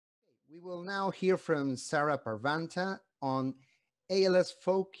We will now hear from Sarah Parvanta on ALS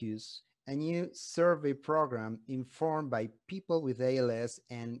Focus, a new survey program informed by people with ALS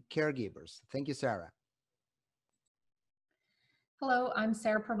and caregivers. Thank you, Sarah. Hello, I'm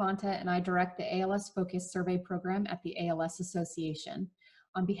Sarah Parvanta, and I direct the ALS Focus Survey Program at the ALS Association.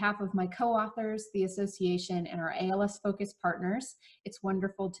 On behalf of my co-authors, the association, and our ALS Focus partners, it's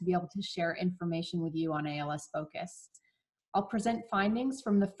wonderful to be able to share information with you on ALS Focus. I'll present findings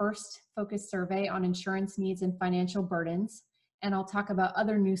from the first Focus survey on insurance needs and financial burdens, and I'll talk about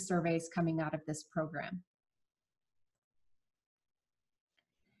other new surveys coming out of this program.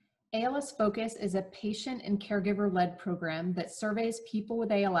 ALS Focus is a patient and caregiver-led program that surveys people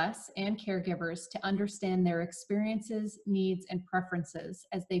with ALS and caregivers to understand their experiences, needs, and preferences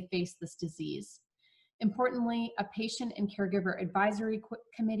as they face this disease. Importantly, a patient and caregiver advisory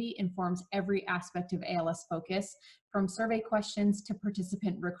committee informs every aspect of ALS Focus, from survey questions to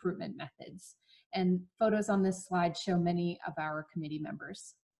participant recruitment methods. And photos on this slide show many of our committee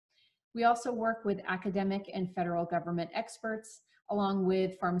members. We also work with academic and federal government experts, along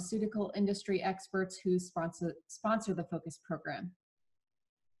with pharmaceutical industry experts who sponsor the Focus program.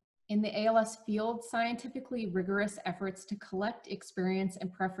 In the ALS field, scientifically rigorous efforts to collect experience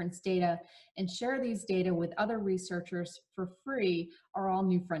and preference data and share these data with other researchers for free are all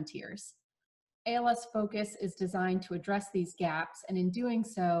new frontiers. ALS Focus is designed to address these gaps, and in doing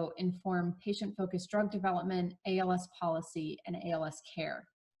so, inform patient-focused drug development, ALS policy, and ALS care.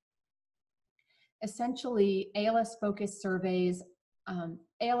 Essentially, ALS Focus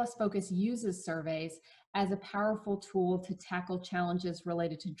uses surveys as a powerful tool to tackle challenges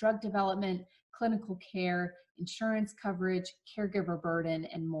related to drug development, clinical care, insurance coverage, caregiver burden,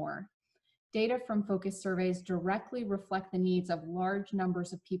 and more. Data from focus surveys directly reflect the needs of large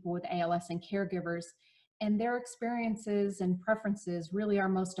numbers of people with ALS and caregivers, and their experiences and preferences really are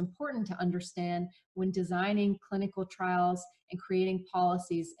most important to understand when designing clinical trials and creating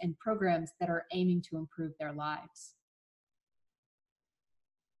policies and programs that are aiming to improve their lives.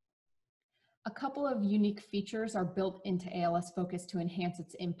 A couple of unique features are built into ALS Focus to enhance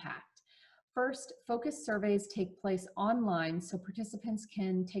its impact. First, focus surveys take place online, so participants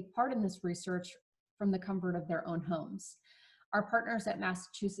can take part in this research from the comfort of their own homes. Our partners at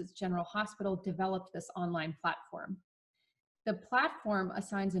Massachusetts General Hospital developed this online platform. The platform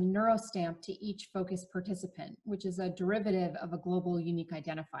assigns a neurostamp to each focus participant, which is a derivative of a global unique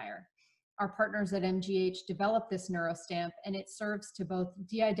identifier. Our partners at MGH developed this neurostamp, and it serves to both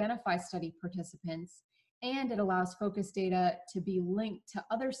de-identify study participants, and it allows focus data to be linked to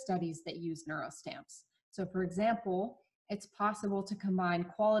other studies that use neurostamps. So for example, it's possible to combine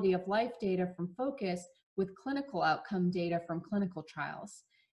quality of life data from focus with clinical outcome data from clinical trials.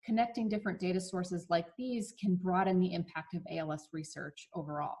 Connecting different data sources like these can broaden the impact of ALS research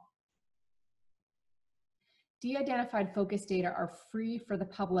overall. De-identified focus data are free for the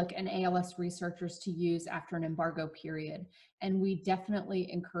public and ALS researchers to use after an embargo period, and we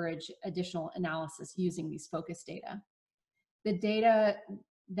definitely encourage additional analysis using these focus data. The data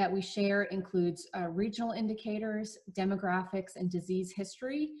that we share includes regional indicators, demographics, and disease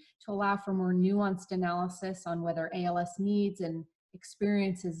history to allow for more nuanced analysis on whether ALS needs and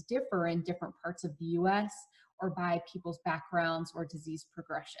experiences differ in different parts of the US or by people's backgrounds or disease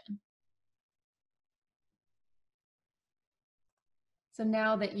progression. So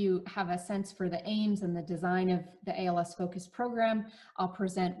now that you have a sense for the aims and the design of the ALS Focus program, I'll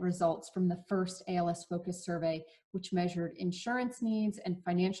present results from the first ALS Focus survey, which measured insurance needs and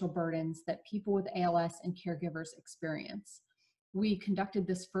financial burdens that people with ALS and caregivers experience. We conducted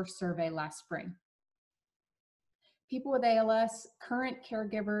this first survey last spring. People with ALS, current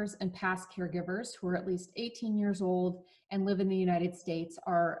caregivers and past caregivers who are at least 18 years old and live in the United States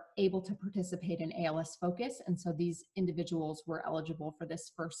are able to participate in ALS Focus, and so these individuals were eligible for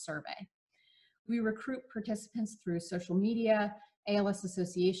this first survey. We recruit participants through social media, ALS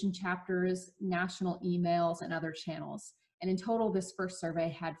Association chapters, national emails, and other channels. And in total, this first survey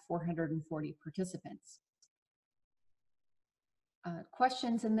had 440 participants.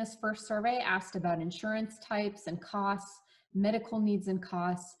 Questions in this first survey asked about insurance types and costs, medical needs and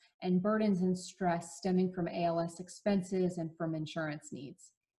costs, and burdens and stress stemming from ALS expenses and from insurance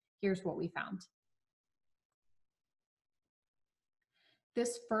needs. Here's what we found.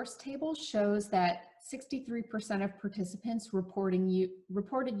 This first table shows that 63% of participants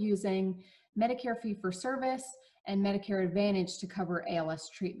reported using Medicare fee-for-service and Medicare Advantage to cover ALS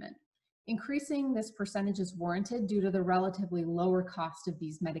treatment. Increasing this percentage is warranted due to the relatively lower cost of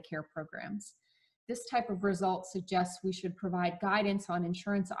these Medicare programs. This type of result suggests we should provide guidance on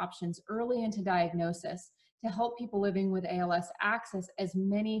insurance options early into diagnosis to help people living with ALS access as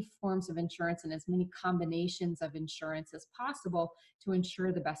many forms of insurance and as many combinations of insurance as possible to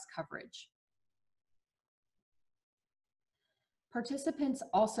ensure the best coverage. Participants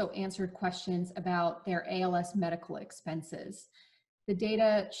also answered questions about their ALS medical expenses. The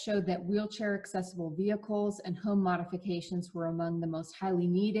data showed that wheelchair accessible vehicles and home modifications were among the most highly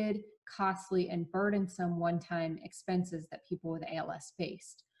needed, costly, and burdensome one-time expenses that people with ALS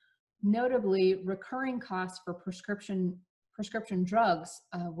faced. Notably, recurring costs for prescription drugs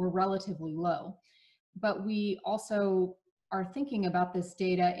were relatively low, but we also are thinking about this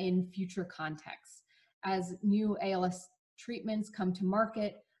data in future contexts. As new ALS treatments come to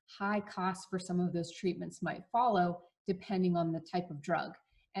market, high costs for some of those treatments might follow, depending on the type of drug.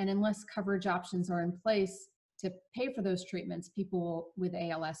 And unless coverage options are in place to pay for those treatments, people with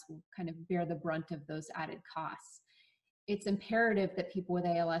ALS will kind of bear the brunt of those added costs. It's imperative that people with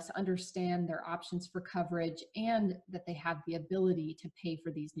ALS understand their options for coverage and that they have the ability to pay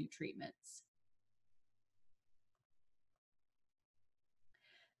for these new treatments.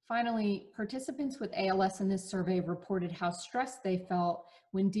 Finally, participants with ALS in this survey reported how stressed they felt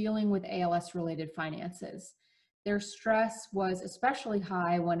when dealing with ALS-related finances. Their stress was especially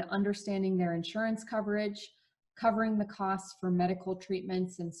high when understanding their insurance coverage, covering the costs for medical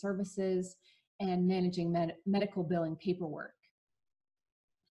treatments and services, and managing medical billing paperwork.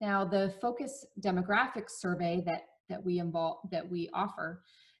 Now, the Focus Demographics survey that we offer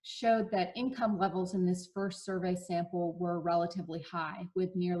showed that income levels in this first survey sample were relatively high,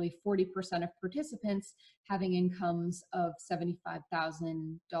 with nearly 40% of participants having incomes of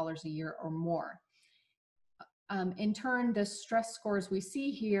 $75,000 a year or more. In turn, the stress scores we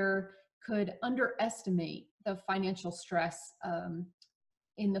see here could underestimate the financial stress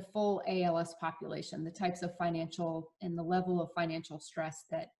in the full ALS population, the types of financial and the level of financial stress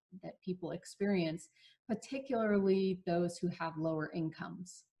that people experience, particularly those who have lower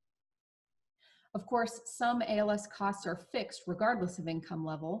incomes. Of course, some ALS costs are fixed regardless of income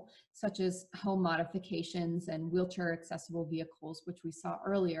level, such as home modifications and wheelchair accessible vehicles, which we saw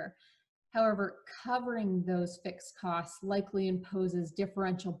earlier. However, covering those fixed costs likely imposes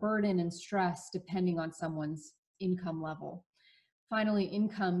differential burden and stress depending on someone's income level. Finally,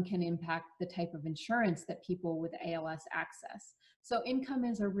 income can impact the type of insurance that people with ALS access. So income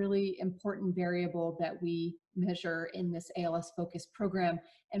is a really important variable that we measure in this ALS Focus program,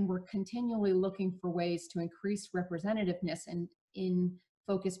 and we're continually looking for ways to increase representativeness and in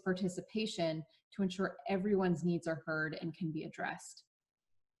Focus participation to ensure everyone's needs are heard and can be addressed.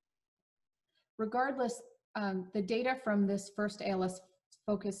 Regardless, the data from this first ALS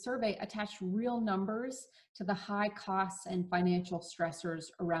Focus survey attached real numbers to the high costs and financial stressors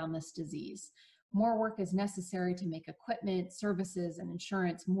around this disease. More work is necessary to make equipment, services, and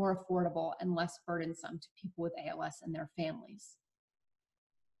insurance more affordable and less burdensome to people with ALS and their families.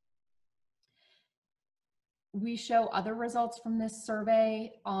 We show other results from this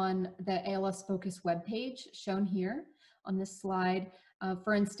survey on the ALS Focus webpage shown here on this slide.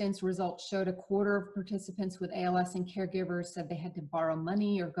 For instance, results showed a quarter of participants with ALS and caregivers said they had to borrow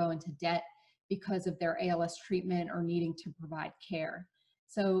money or go into debt because of their ALS treatment or needing to provide care.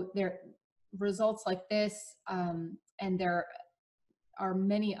 So there results like this, and there are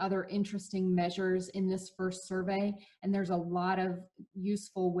many other interesting measures in this first survey, and there's a lot of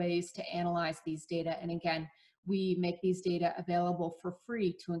useful ways to analyze these data. And again, we make these data available for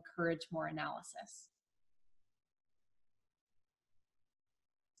free to encourage more analysis.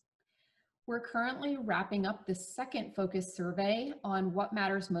 We're currently wrapping up the second Focus survey on what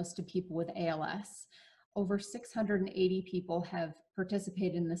matters most to people with ALS. Over 680 people have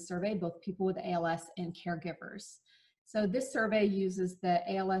participated in this survey, both people with ALS and caregivers. So this survey uses the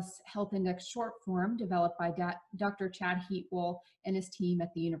ALS Health Index short form developed by Dr. Chad Heatwell and his team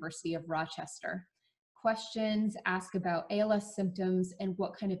at the University of Rochester. Questions ask about ALS symptoms and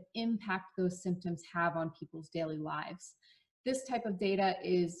what kind of impact those symptoms have on people's daily lives. This type of data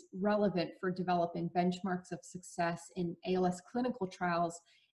is relevant for developing benchmarks of success in ALS clinical trials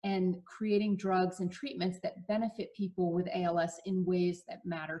and creating drugs and treatments that benefit people with ALS in ways that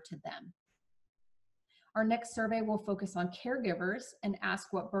matter to them. Our next survey will focus on caregivers and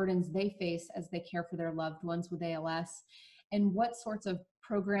ask what burdens they face as they care for their loved ones with ALS and what sorts of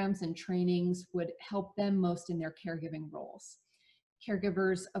programs and trainings would help them most in their caregiving roles.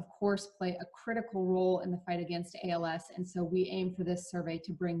 Caregivers, of course, play a critical role in the fight against ALS, and so we aim for this survey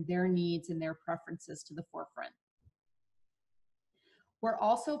to bring their needs and their preferences to the forefront. We're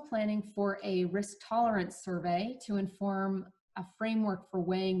also planning for a risk tolerance survey to inform a framework for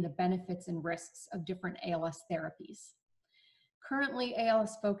weighing the benefits and risks of different ALS therapies. Currently,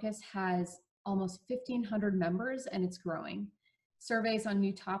 ALS Focus has almost 1,500 members, and it's growing. Surveys on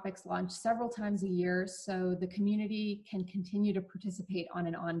new topics launch several times a year, so the community can continue to participate on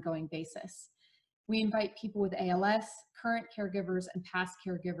an ongoing basis. We invite people with ALS, current caregivers, and past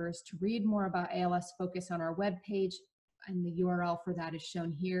caregivers to read more about ALS Focus on our webpage, and the URL for that is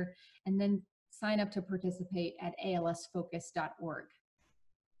shown here, and then sign up to participate at alsfocus.org.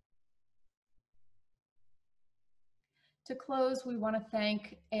 To close, we want to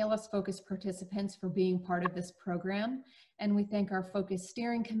thank ALS Focus participants for being part of this program, and we thank our Focus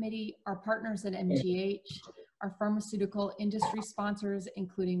Steering Committee, our partners at MGH, our pharmaceutical industry sponsors,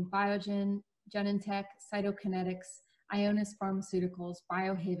 including Biogen, Genentech, Cytokinetics, Ionis Pharmaceuticals,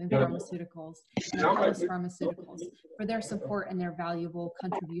 Biohaven Pharmaceuticals, and Apellis Pharmaceuticals for their support and their valuable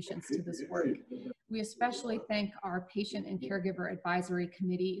contributions to this work. We especially thank our Patient and Caregiver Advisory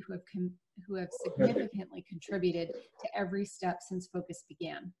Committee who have significantly contributed to every step since Focus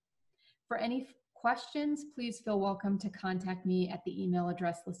began. For any questions, please feel welcome to contact me at the email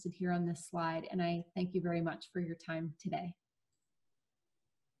address listed here on this slide, and I thank you very much for your time today.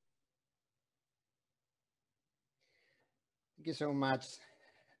 Thank you so much.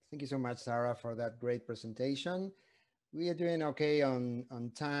 Thank you so much, Sarah, for that great presentation. We are doing okay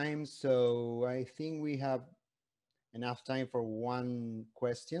on time, so I think we have enough time for one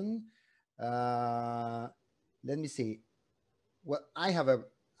question. Let me see. Well, I have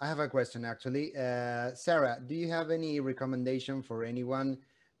a question actually. Sarah, do you have any recommendation for anyone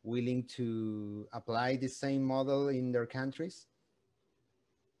willing to apply the same model in their countries?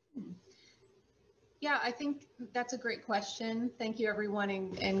 Yeah, I think that's a great question. Thank you, everyone,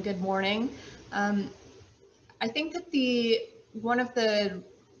 and good morning. I think that one of the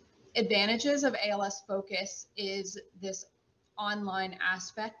advantages of ALS Focus is this online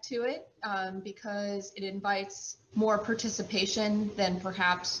aspect to it, because it invites more participation than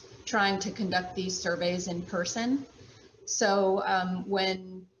perhaps trying to conduct these surveys in person. So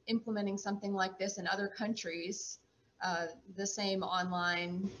when implementing something like this in other countries, the same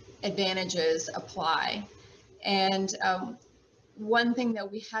online advantages apply. And one thing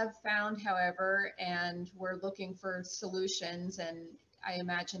that we have found, however, and we're looking for solutions, and I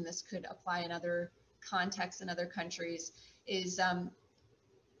imagine this could apply in other contexts in other countries, is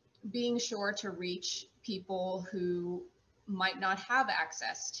being sure to reach people who might not have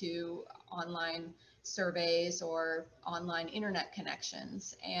access to online surveys or online internet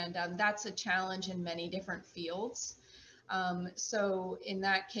connections. And that's a challenge in many different fields. So in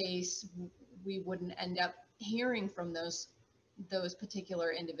that case, we wouldn't end up hearing from those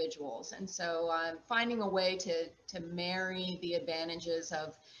particular individuals. And so finding a way to marry the advantages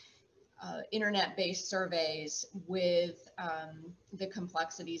of internet-based surveys with the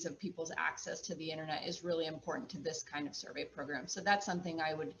complexities of people's access to the internet is really important to this kind of survey program. So that's something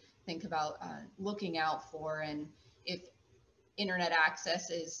I would think about looking out for. And if internet access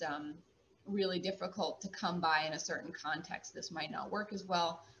is really difficult to come by in a certain context, this might not work as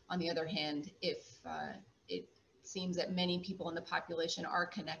well. On the other hand, if it seems that many people in the population are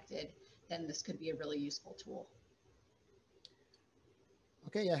connected, then this could be a really useful tool.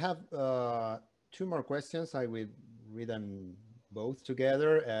 Okay, I have two more questions. I will read them both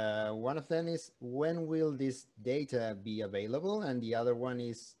together. One of them is, when will this data be available? And the other one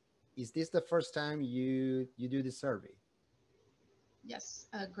is this the first time you do the survey? Yes,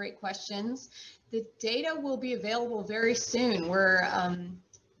 great questions. The data will be available very soon.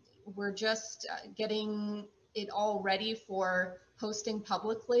 We're just getting it all ready for posting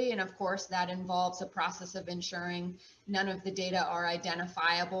publicly, and of course that involves a process of ensuring none of the data are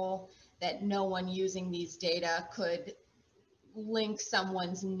identifiable, that no one using these data could link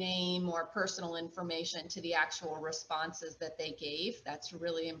someone's name or personal information to the actual responses that they gave. That's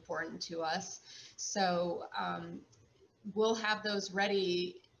really important to us. So we'll have those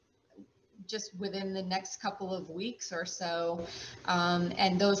ready just within the next couple of weeks or so,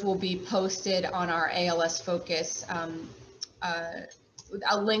 and those will be posted on our ALS Focus.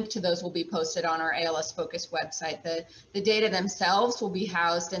 A link to those will be posted on our ALS Focus website. The data themselves will be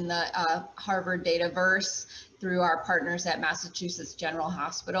housed in the Harvard Dataverse through our partners at Massachusetts General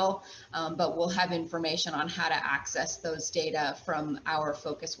Hospital, but we'll have information on how to access those data from our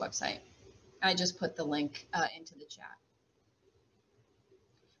Focus website. I just put the link into the chat.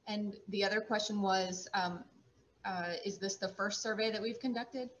 And the other question was, is this the first survey that we've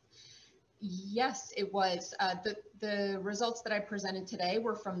conducted? Yes, it was. The results that I presented today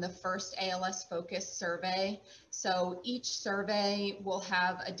were from the first ALS Focus survey. So each survey will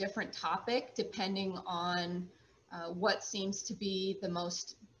have a different topic depending on what seems to be the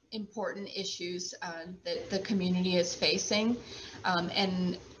most important issues that the community is facing.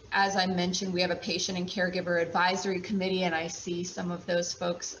 And as I mentioned, we have a patient and caregiver advisory committee, and I see some of those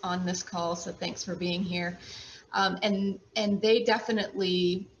folks on this call, so thanks for being here. And they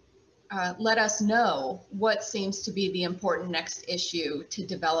definitely let us know what seems to be the important next issue to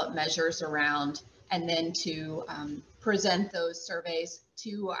develop measures around, and then to present those surveys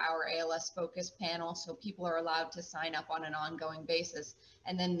to our ALS focus panel, so people are allowed to sign up on an ongoing basis.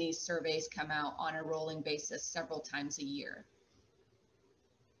 And then these surveys come out on a rolling basis several times a year.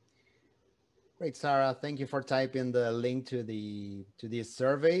 Great, Sarah. Thank you for typing the link to this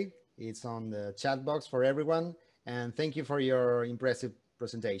survey. It's on the chat box for everyone. And thank you for your impressive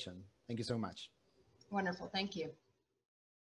presentation. Thank you so much. Wonderful. Thank you.